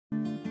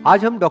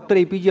आज हम doctor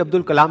APJ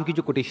Abdul Kalam की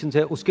जो कोटेशंस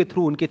है उसके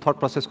थ्रू उनके थॉट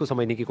प्रोसेस को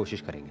समझने की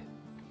कोशिश करेंगे।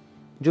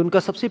 जो उनका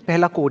सबसे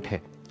पहला कोट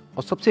है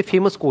और सबसे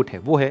फेमस कोट है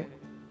वो है,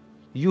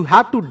 you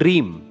have to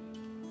dream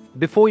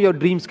before your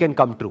dreams can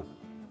come true.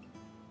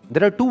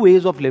 There are two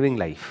ways of living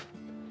life.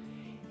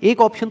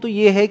 एक ऑप्शन तो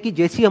ये है कि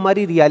जैसी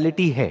हमारी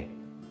रियलिटी है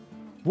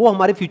वो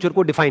हमारे फ्यूचर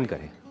को डिफाइन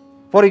करे।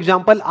 फॉर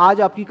एग्जाम्पल,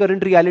 आज आपकी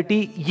करंट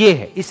रियलिटी ये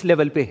है, इस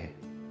लेवल पे है,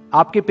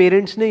 आपके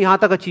पेरेंट्स ने यहां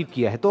तक अचीव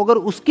किया है, तो अगर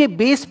उसके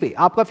बेस पे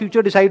आपका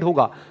फ्यूचर डिसाइड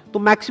होगा तो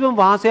मैक्सिमम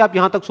वहां से आप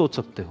यहां तक सोच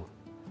सकते हो।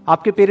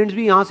 आपके पेरेंट्स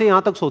भी यहां से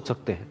यहां तक सोच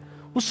सकते हैं,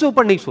 उससे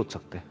ऊपर नहीं सोच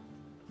सकते।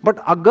 बट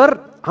अगर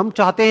हम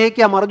चाहते हैं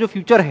कि हमारा जो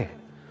फ्यूचर है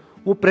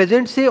वो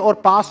प्रेजेंट से और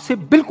पास्ट से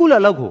बिल्कुल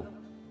अलग हो,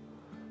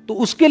 तो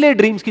उसके लिए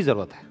ड्रीम्स की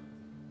जरूरत है,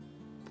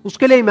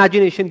 उसके लिए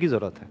इमेजिनेशन की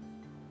जरूरत है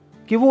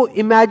कि वो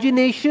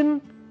इमेजिनेशन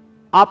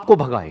आपको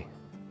भगाए,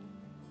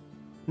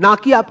 ना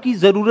कि आपकी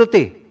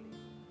जरूरतें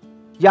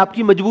या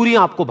आपकी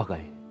मजबूरियां आपको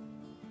भगाएं।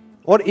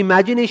 और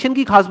इमेजिनेशन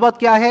की खास बात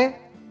क्या है,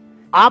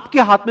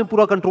 आपके हाथ में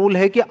पूरा कंट्रोल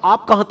है कि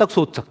आप कहां तक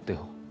सोच सकते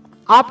हो,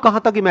 आप कहां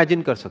तक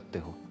इमेजिन कर सकते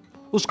हो।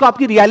 उसका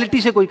आपकी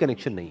रियलिटी से कोई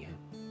कनेक्शन नहीं है।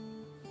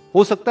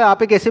 हो सकता है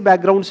आप एक ऐसे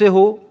बैकग्राउंड से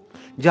हो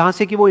जहां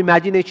से कि वो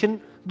इमेजिनेशन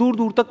दूर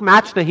दूर तक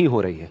मैच नहीं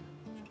हो रही है।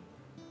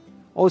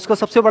 और उसका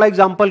सबसे बड़ा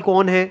एग्जाम्पल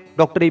कौन है?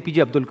 Doctor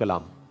APJ Abdul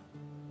Kalam.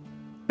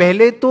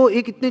 पहले तो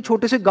एक इतने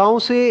छोटे से गांव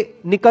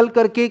से निकल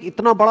करके एक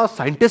इतना बड़ा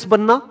साइंटिस्ट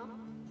बनना,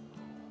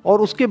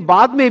 और उसके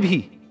बाद में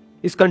भी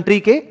इस कंट्री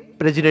के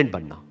प्रेसिडेंट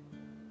बनना।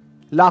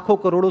 लाखों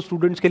करोड़ों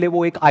स्टूडेंट्स के लिए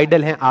वो एक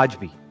आइडल हैं आज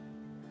भी।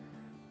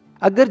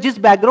 अगर जिस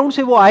बैकग्राउंड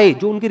से वो आए,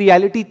 जो उनकी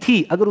रियलिटी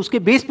थी, अगर उसके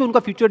बेस पे उनका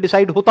फ्यूचर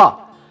डिसाइड होता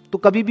तो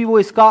कभी भी वो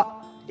इसका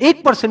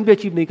 1% भी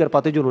अचीव नहीं कर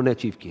पाते जो उन्होंने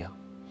अचीव किया।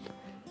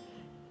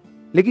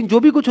 लेकिन जो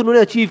भी कुछ उन्होंने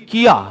अचीव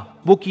किया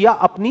वो किया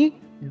अपनी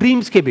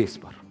ड्रीम्स के बेस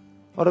पर।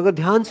 और अगर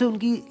ध्यान से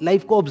उनकी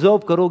लाइफ को ऑब्जर्व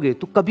करोगे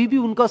तो कभी भी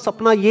उनका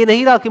सपना ये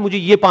नहीं रहा कि मुझे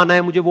ये पाना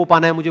है, मुझे वो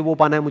पाना है, मुझे वो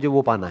पाना है, मुझे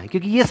वो पाना है,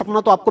 क्योंकि ये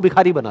सपना तो आपको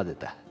भिखारी बना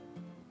देता है।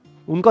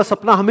 उनका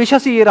सपना हमेशा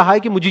से ये रहा है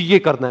कि मुझे ये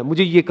करना है,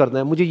 मुझे ये करना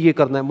है, मुझे ये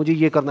करना है, मुझे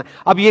ये करना है,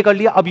 अब ये कर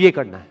लिया, अब ये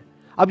करना है,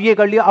 अब ये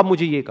कर लिया, अब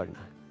मुझे ये करना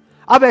है,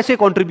 अब ऐसे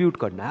कॉन्ट्रीब्यूट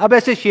करना है, अब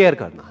ऐसे शेयर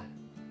करना है।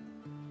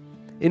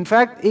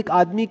 इनफैक्ट एक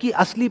आदमी की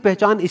असली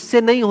पहचान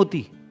इससे नहीं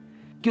होती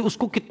कि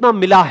उसको कितना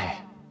मिला है,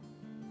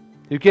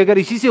 क्योंकि अगर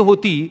इसी से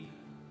होती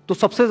तो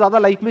सबसे ज्यादा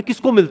लाइफ में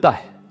किसको मिलता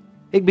है?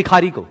 एक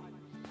भिखारी को।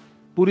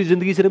 पूरी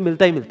जिंदगी सिर्फ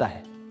मिलता ही मिलता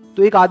है।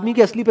 तो एक आदमी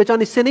की असली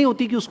पहचान इससे नहीं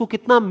होती कि उसको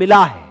कितना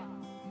मिला है,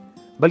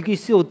 बल्कि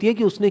इससे होती है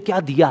कि उसने क्या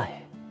दिया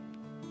है।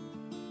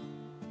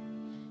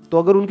 तो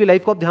अगर उनकी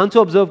लाइफ को आप ध्यान से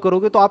ऑब्जर्व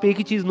करोगे तो आप एक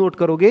ही चीज नोट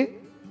करोगे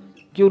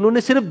कि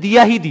उन्होंने सिर्फ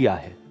दिया ही दिया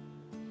है।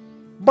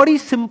 बड़ी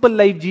सिंपल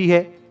लाइफ जी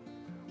है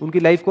उनकी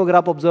लाइफ को अगर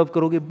आप ऑब्जर्व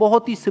करोगे,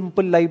 बहुत ही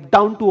simple life,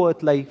 down to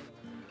earth life.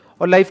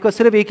 और लाइफ का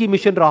सिर्फ एक ही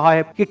मिशन रहा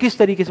है कि किस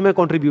तरीके से मैं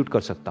कंट्रीब्यूट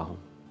कर सकता हूं,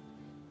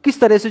 किस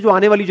तरह से जो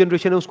आने वाली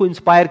जनरेशन है उसको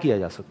इंस्पायर किया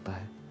जा सकता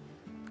है,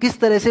 किस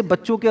तरह से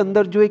बच्चों के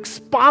अंदर जो एक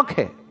स्पार्क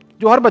है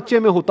जो हर बच्चे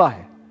में होता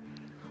है,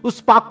 उस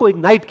स्पार्क को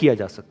इग्नाइट किया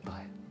जा सकता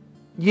है।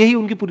 यही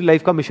उनकी पूरी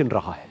लाइफ का मिशन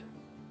रहा है।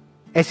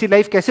 ऐसी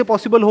लाइफ कैसे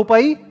पॉसिबल हो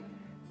पाई?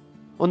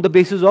 On the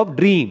basis of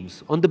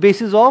dreams, on the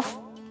basis of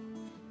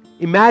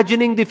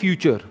imagining the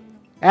future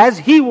as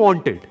he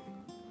wanted.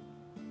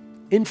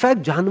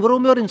 In fact जानवरों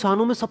में और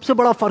इंसानों में सबसे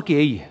बड़ा फर्क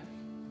यही है।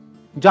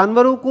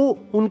 जानवरों को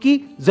उनकी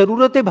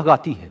जरूरतें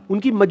भगाती है,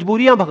 उनकी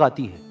मजबूरियां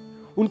भगाती है,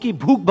 उनकी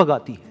भूख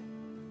भगाती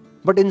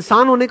है। बट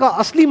इंसान होने का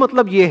असली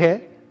मतलब यह है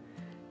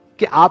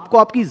कि आपको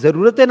आपकी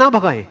जरूरतें ना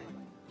भगाएं,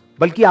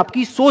 बल्कि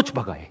आपकी सोच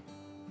भगाए,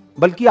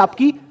 बल्कि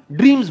आपकी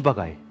ड्रीम्स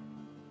भगाए,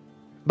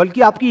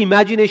 बल्कि आपकी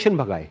इमेजिनेशन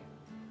भगाए।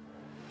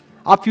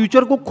 आप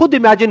फ्यूचर को खुद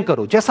इमेजिन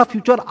करो, जैसा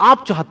फ्यूचर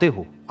आप चाहते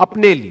हो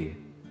अपने लिए,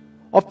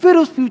 और फिर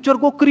उस फ्यूचर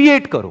को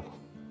क्रिएट करो।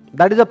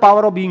 That is the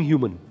power of being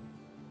human.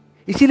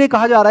 इसीलिए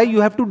कहा जा रहा है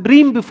you have to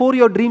dream before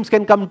your dreams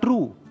can come true.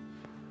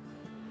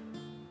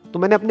 तो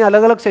मैंने अपने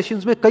अलग अलग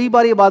सेशंस में कई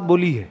बार ये बात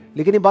बोली है,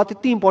 लेकिन ये बात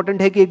इतनी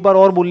इंपॉर्टेंट है कि एक बार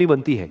और बोलनी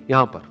बनती है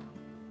यहां पर।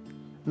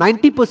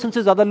 90%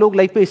 से ज्यादा लोग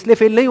लाइफ में इसलिए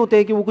फेल नहीं होते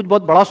हैं कि वो कुछ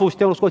बहुत बड़ा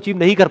सोचते हैं और उसको अचीव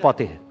नहीं कर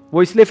पाते हैं।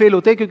 वो इसलिए फेल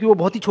होते हैं क्योंकि वो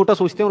बहुत ही छोटा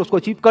सोचते हैं और उसको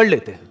अचीव कर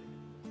लेते हैं,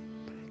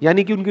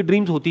 यानी कि उनकी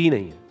ड्रीम्स होती ही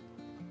नहीं है।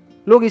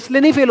 लोग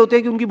इसलिए नहीं फेल होते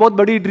हैं कि उनकी बहुत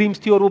बड़ी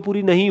ड्रीम्स थी और वो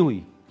पूरी नहीं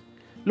हुई।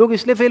 लोग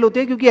इसलिए फेल होते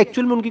हैं क्योंकि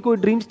एक्चुअल में उनकी कोई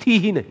ड्रीम्स थी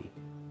ही नहीं।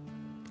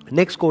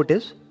 Next coat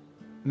is,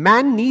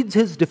 man needs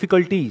his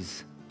difficulties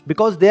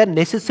because they are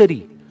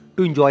necessary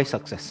to enjoy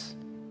success.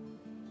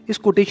 इस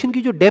कोटेशन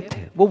की जो डेप्थ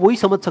है वो वही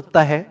समझ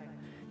सकता है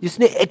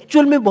जिसने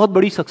एक्चुअल में बहुत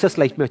बड़ी सक्सेस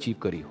लाइफ में अचीव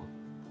करी हो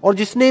और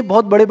जिसने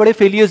बहुत बड़े बड़े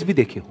फेलियर्स भी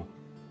देखे हो।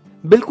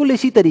 बिल्कुल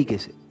इसी तरीके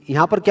से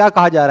यहां पर क्या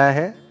कहा जा रहा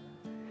है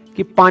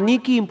कि पानी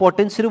की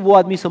इंपॉर्टेंस सिर्फ वो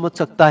आदमी समझ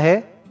सकता है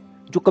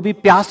जो कभी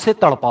प्यास से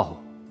तड़पा हो।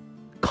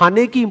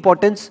 खाने की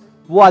इंपॉर्टेंस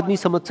वो आदमी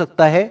समझ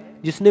सकता है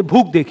जिसने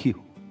भूख देखी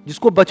हो,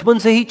 जिसको बचपन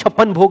से ही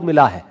 56 भोग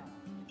मिला है,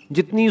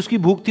 जितनी उसकी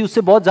भूख थी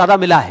उससे बहुत ज्यादा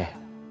मिला है।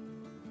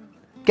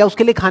 क्या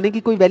उसके लिए खाने की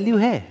कोई वैल्यू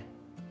है?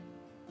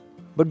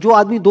 बट जो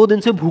आदमी 2 दिन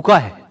से भूखा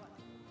है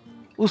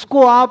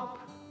उसको आप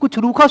कुछ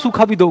रूखा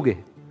सूखा भी दोगे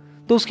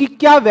तो उसकी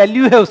क्या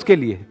वैल्यू है उसके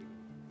लिए,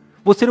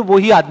 वो सिर्फ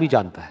वही आदमी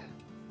जानता है।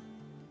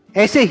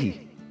 ऐसे ही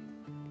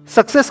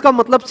सक्सेस का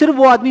मतलब सिर्फ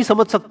वो आदमी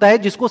समझ सकता है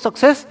जिसको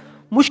सक्सेस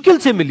मुश्किल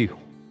से मिली हो,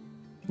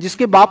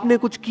 जिसके बाप ने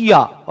कुछ किया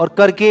और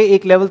करके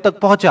एक लेवल तक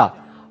पहुंचा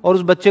और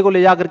उस बच्चे को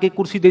ले जाकर के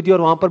कुर्सी दे दी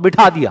और वहां पर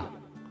बिठा दिया।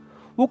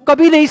 वो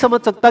कभी नहीं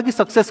समझ सकता कि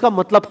सक्सेस का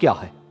मतलब क्या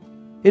है।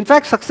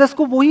 इनफैक्ट सक्सेस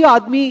को वही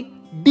आदमी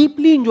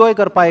डीपली इंजॉय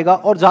कर पाएगा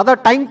और ज्यादा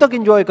टाइम तक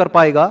इंजॉय कर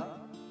पाएगा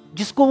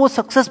जिसको वो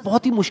सक्सेस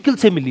बहुत ही मुश्किल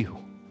से मिली हो,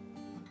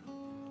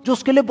 जो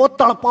उसके लिए बहुत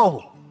तड़पा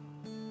हो।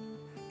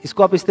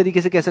 इसको आप इस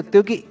तरीके से कह सकते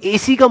हो कि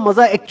एसी का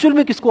मजा एक्चुअल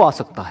में किसको आ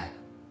सकता है?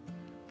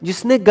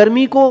 जिसने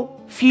गर्मी को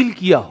फील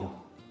किया हो,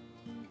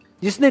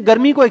 जिसने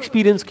गर्मी को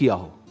एक्सपीरियंस किया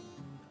हो।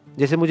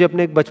 जैसे मुझे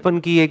अपने एक बचपन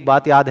की एक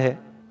बात याद है।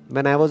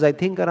 When I was I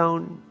think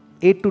around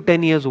 8 to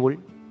 10 years old,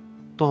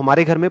 तो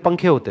हमारे घर में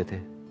पंखे होते थे।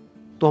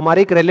 तो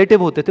हमारे एक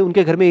रिलेटिव होते थे,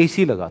 उनके घर में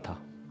एसी लगा था।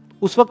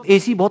 उस वक्त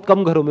एसी बहुत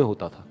कम घरों में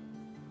होता था,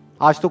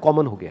 आज तो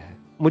कॉमन हो गया है।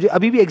 मुझे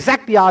अभी भी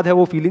एग्जैक्ट याद है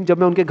वो फीलिंग, जब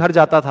मैं उनके घर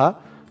जाता था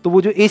तो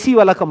वो जो एसी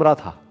वाला कमरा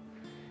था,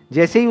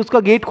 जैसे ही उसका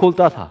गेट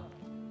खोलता था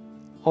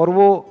और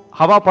वो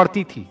हवा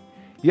पड़ती थी,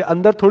 ये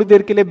अंदर थोड़ी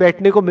देर के लिए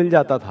बैठने को मिल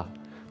जाता था,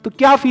 तो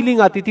क्या फीलिंग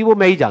आती थी वो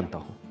मैं ही जानता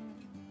हूं।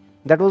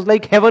 That was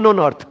like heaven on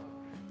earth.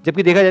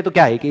 जबकि देखा जाए तो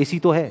क्या है कि एसी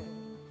तो है।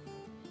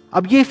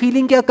 अब ये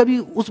फीलिंग क्या कभी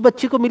उस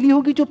बच्चे को मिली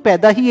होगी जो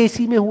पैदा ही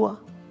एसी में हुआ?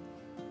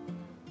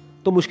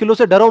 तो मुश्किलों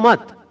से डरो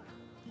मत,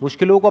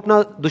 मुश्किलों को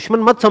अपना दुश्मन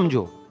मत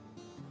समझो।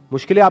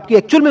 मुश्किलें आपकी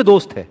एक्चुअल में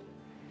दोस्त है,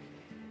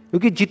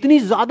 क्योंकि जितनी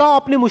ज्यादा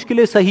आपने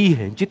मुश्किलें सही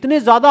हैं, जितने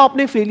ज्यादा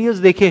आपने फेलियर्स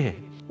देखे हैं,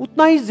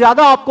 उतना ही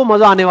ज्यादा आपको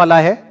मजा आने वाला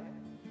है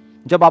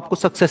जब आपको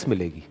सक्सेस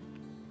मिलेगी।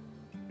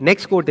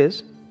 Next coat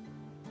is,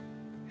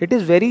 it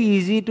is very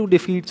easy to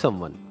defeat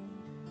someone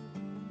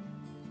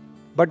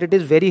but it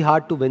is very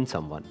hard to win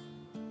someone.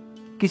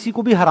 किसी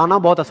को भी हराना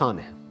बहुत आसान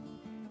है।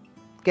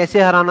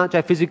 कैसे हराना?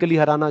 चाहे फिजिकली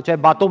हराना, चाहे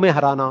बातों में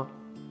हराना।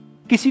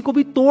 किसी को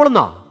भी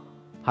तोड़ना,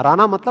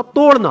 हराना मतलब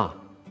तोड़ना,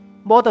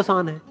 बहुत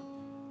आसान है।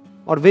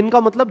 और विन का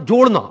मतलब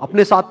जोड़ना,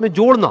 अपने साथ में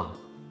जोड़ना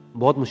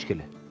बहुत मुश्किल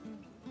है।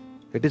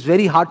 It is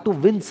very hard to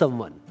win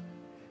someone.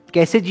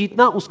 कैसे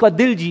जीतना? उसका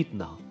दिल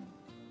जीतना,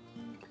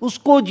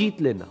 उसको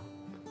जीत लेना,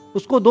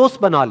 उसको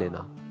दोस्त बना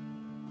लेना,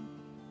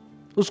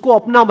 उसको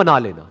अपना बना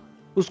लेना,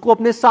 उसको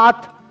अपने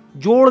साथ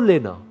जोड़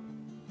लेना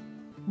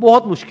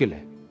बहुत मुश्किल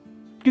है।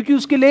 क्योंकि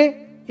उसके लिए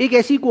एक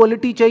ऐसी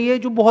क्वालिटी चाहिए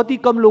जो बहुत ही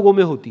कम लोगों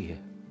में होती है।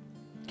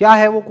 क्या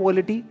है वो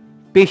क्वालिटी?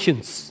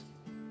 पेशेंस।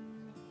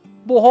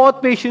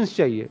 बहुत पेशेंस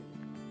चाहिए।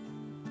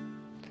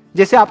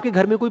 जैसे आपके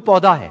घर में कोई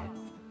पौधा है,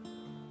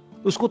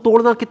 उसको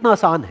तोड़ना कितना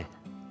आसान है।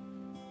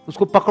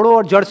 उसको पकड़ो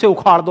और जड़ से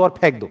उखाड़ दो और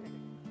फेंक दो,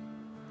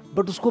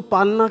 बट उसको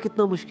पालना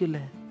कितना मुश्किल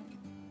है।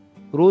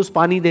 रोज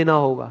पानी देना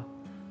होगा,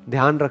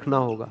 ध्यान रखना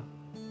होगा,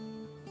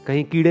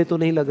 कहीं कीड़े तो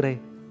नहीं लग रहे,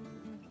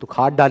 तो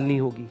खाद डालनी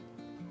होगी,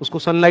 उसको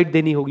सनलाइट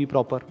देनी होगी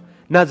प्रॉपर,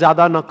 ना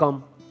ज्यादा ना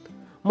कम।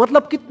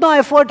 मतलब कितना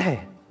एफर्ट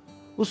है।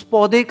 उस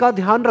पौधे का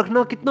ध्यान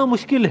रखना कितना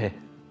मुश्किल है।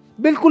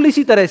 बिल्कुल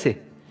इसी तरह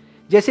से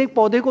जैसे एक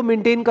पौधे को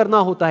मेंटेन करना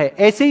होता है,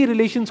 ऐसे ही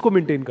रिलेशंस को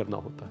मेंटेन करना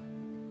होता है।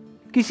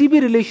 किसी भी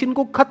रिलेशन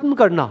को खत्म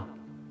करना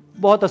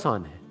बहुत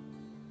आसान है,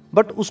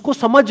 बट उसको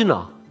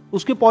समझना,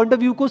 उसके पॉइंट ऑफ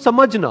व्यू को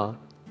समझना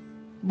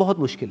बहुत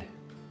मुश्किल है।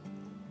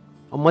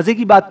 और मजे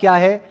की बात क्या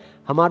है,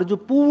 हमारा जो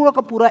पूरा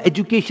का पूरा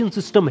एजुकेशन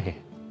सिस्टम है,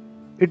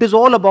 it is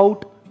all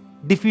about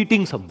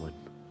defeating someone,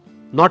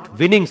 not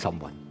winning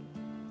someone.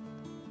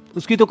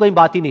 उसकी तो कोई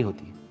बात ही नहीं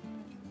होती।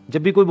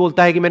 जब भी कोई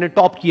बोलता है कि मैंने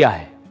टॉप किया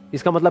है,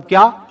 इसका मतलब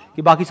क्या?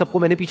 कि बाकी सबको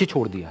मैंने पीछे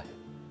छोड़ दिया है।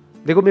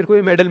 देखो मेरे को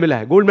ये मेडल मिला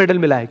है, गोल्ड मेडल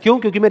मिला है। क्यों?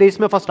 क्योंकि मैं रेस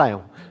में फर्स्ट आया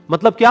हूं।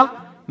 मतलब क्या?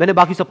 मैंने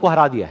बाकी सबको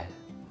हरा दिया है।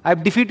 I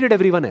have defeated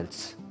everyone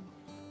else.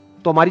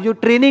 तो हमारी जो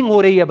ट्रेनिंग हो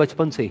रही है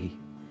बचपन से ही,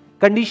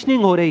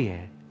 कंडीशनिंग हो रही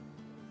है,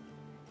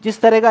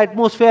 जिस तरह का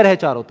एटमोस्फेयर है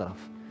चारों तरफ,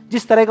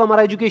 जिस तरह का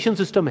हमारा एजुकेशन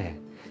सिस्टम है,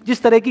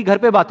 जिस तरह की घर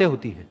पे बातें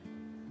होती हैं,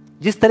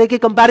 जिस तरह के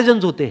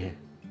कंपैरिजंस होते हैं,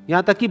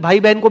 यहां तक कि भाई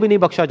बहन को भी नहीं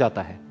बख्शा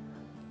जाता है।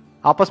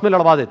 आपस में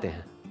लड़वा देते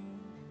हैं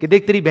कि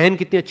देख तेरी बहन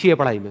कितनी अच्छी है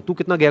पढ़ाई में, तू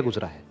कितना गया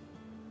गुजरा है,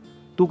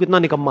 तू कितना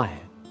निकम्मा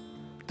है।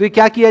 तो ये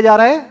क्या किया जा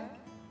रहा है?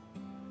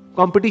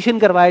 कंपटीशन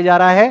करवाया जा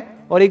रहा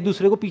है और एक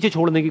दूसरे को पीछे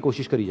छोड़ने की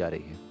कोशिश करी जा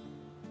रही है।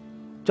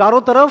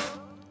 चारों तरफ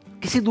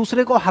किसी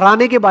दूसरे को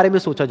हराने के बारे में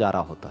सोचा जा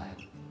रहा होता है।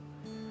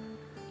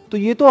 तो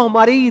ये तो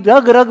हमारी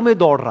रग रग में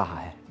दौड़ रहा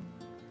है।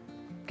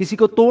 किसी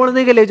को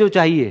तोड़ने के लिए जो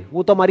चाहिए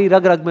वो तो हमारी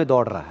रग रग में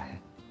दौड़ रहा है।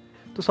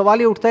 तो सवाल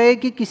ये उठता है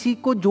कि किसी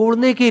को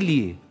जोड़ने के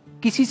लिए,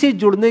 किसी से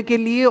जुड़ने के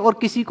लिए और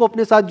किसी को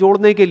अपने साथ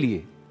जोड़ने के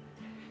लिए,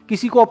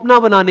 किसी को अपना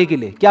बनाने के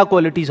लिए क्या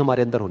क्वालिटीज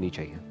हमारे अंदर होनी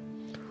चाहिए,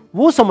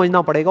 वो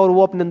समझना पड़ेगा और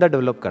वो अपने अंदर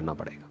डेवलप करना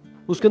पड़ेगा।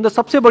 उसके अंदर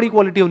सबसे बड़ी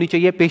क्वालिटी होनी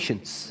चाहिए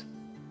पेशेंस।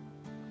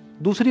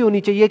 दूसरी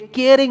होनी चाहिए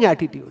केयरिंग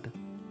एटीट्यूड।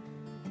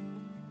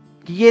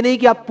 ये नहीं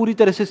कि आप पूरी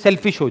तरह से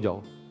सेल्फिश हो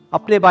जाओ,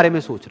 अपने बारे में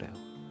सोच रहे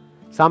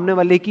हो। सामने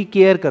वाले की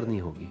केयर करनी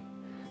होगी,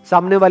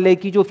 सामने वाले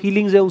की जो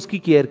फीलिंग्स है उसकी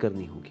केयर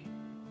करनी होगी।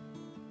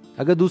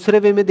 अगर दूसरे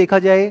वे में देखा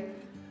जाए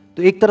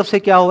तो एक तरफ से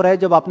क्या हो रहा है,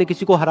 जब आपने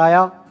किसी को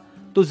हराया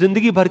तो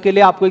जिंदगी भर के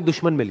लिए आपको एक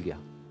दुश्मन मिल गया,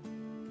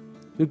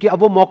 क्योंकि अब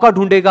वो मौका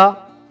ढूंढेगा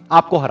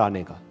आपको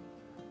हराने का,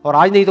 और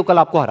आज नहीं तो कल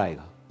आपको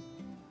हराएगा।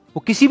 वो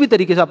किसी भी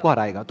तरीके से आपको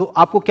हराएगा। तो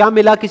आपको क्या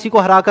मिला? किसी को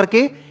हरा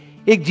करके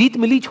एक जीत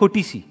मिली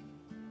छोटी सी,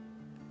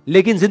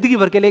 लेकिन जिंदगी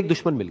भर के लिए एक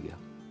दुश्मन मिल गया।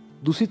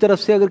 दूसरी तरफ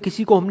से अगर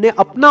किसी को हमने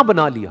अपना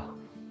बना लिया,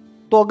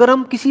 तो अगर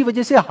हम किसी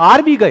वजह से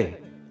हार भी गए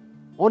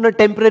on a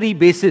temporary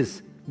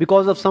basis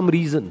because of some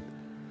reason,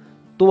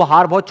 तो वह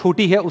हार बहुत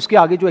छोटी है उसके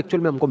आगे जो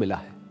एक्चुअल में हमको मिला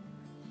है।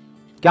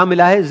 क्या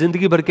मिला है?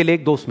 जिंदगी भर के लिए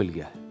एक दोस्त मिल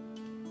गया है।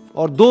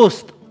 और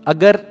दोस्त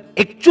अगर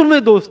एक्चुअल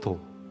में दोस्त हो,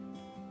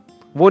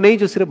 वो नहीं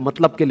जो सिर्फ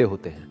मतलब के लिए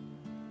होते हैं,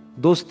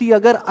 दोस्ती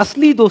अगर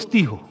असली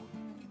दोस्ती हो,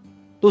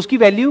 तो उसकी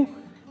वैल्यू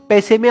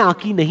पैसे में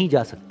आंकी नहीं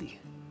जा सकती है,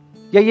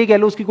 या ये कह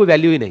लो उसकी कोई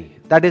वैल्यू ही नहीं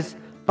है। That is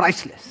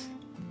priceless.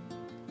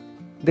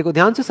 देखो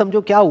ध्यान से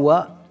समझो, क्या हुआ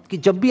कि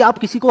जब भी आप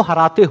किसी को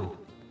हराते हो,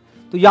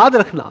 तो याद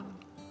रखना,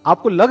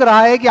 आपको लग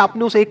रहा है कि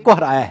आपने उस एक को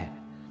हराया है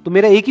तो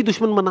मेरा एक ही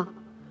दुश्मन बना।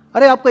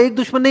 अरे आपका एक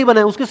दुश्मन नहीं बना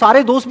है, उसके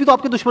सारे दोस्त भी तो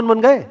आपके दुश्मन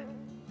बन गए।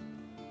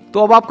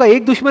 तो अब आपका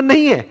एक दुश्मन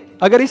नहीं है।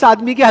 अगर इस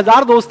आदमी के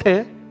 1000 दोस्त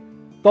हैं,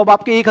 तो अब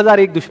आपके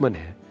 1001 दुश्मन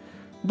है।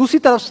 दूसरी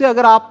तरफ से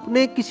अगर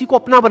आपने किसी को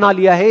अपना बना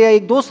लिया है या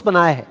एक दोस्त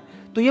बनाया है,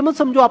 तो यह मत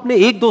समझो आपने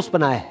एक दोस्त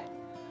बनाया है।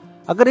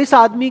 अगर इस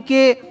आदमी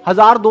के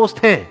 1000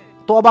 दोस्त हैं,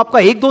 तो अब आपका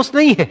एक दोस्त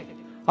नहीं है,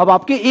 अब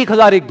आपके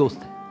 1001 दोस्त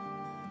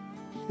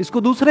हैं।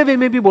 इसको दूसरे वे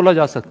में भी बोला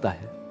जा सकता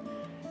है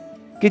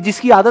कि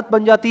जिसकी आदत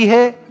बन जाती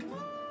है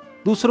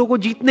दूसरों को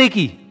जीतने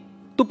की,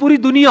 तो पूरी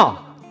दुनिया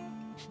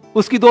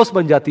उसकी दोस्त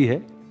बन जाती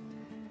है।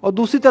 और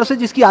दूसरी तरफ से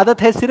जिसकी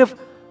आदत है सिर्फ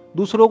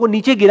दूसरों को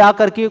नीचे गिरा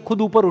करके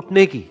खुद ऊपर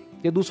उठने की,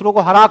 या दूसरों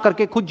को हरा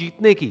करके खुद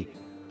जीतने की,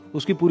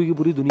 उसकी पूरी की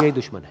पूरी दुनिया ही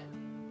दुश्मन है।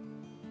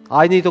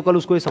 आज नहीं तो कल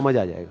उसको ये समझ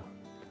आ जाएगा,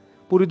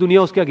 पूरी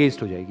दुनिया उसके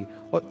अगेंस्ट हो जाएगी।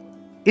 और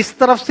इस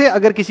तरफ से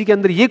अगर किसी के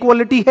अंदर ये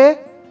क्वालिटी है,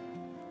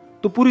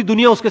 तो पूरी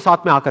दुनिया उसके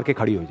साथ में आकर के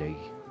खड़ी हो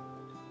जाएगी।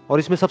 और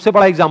इसमें सबसे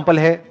बड़ा एग्जाम्पल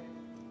है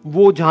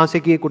वो जहां से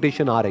कि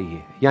कोटेशन आ रही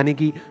है, यानी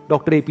कि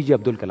डॉक्टर A.P.J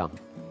अब्दुल कलाम।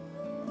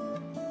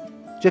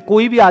 चाहे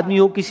कोई भी आदमी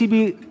हो, किसी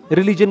भी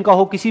रिलीजन का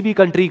हो, किसी भी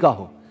कंट्री का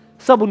हो,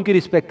 सब उनकी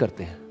रिस्पेक्ट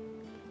करते हैं।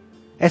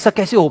 ऐसा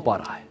कैसे हो पा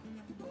रहा है?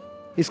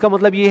 इसका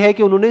मतलब यह है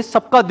कि उन्होंने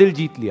सबका दिल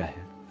जीत लिया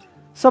है,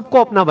 सबको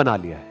अपना बना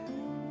लिया है।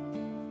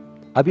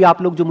 अभी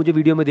आप लोग जो मुझे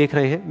वीडियो में देख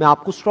रहे हैं, मैं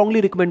आपको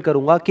स्ट्रांगली रिकमेंड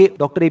करूंगा कि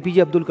डॉक्टर A.P.J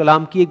अब्दुल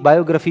कलाम की एक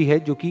बायोग्राफी है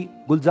जो कि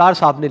गुलजार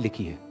साहब ने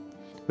लिखी है।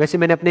 वैसे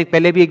मैंने अपने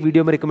पहले भी एक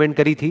वीडियो में रिकमेंड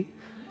करी थी,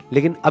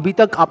 लेकिन अभी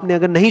तक आपने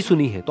अगर नहीं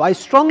सुनी है, तो I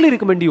strongly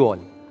recommend you all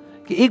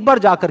कि एक बार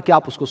जाकर के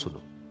आप उसको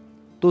सुनो,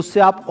 तो उससे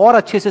आप और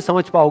अच्छे से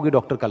समझ पाओगे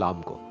डॉक्टर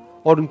कलाम को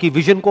और उनकी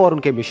विजन को और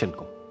उनके मिशन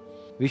को।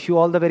 Wish you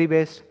all the very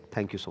best.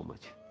 Thank you so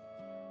much.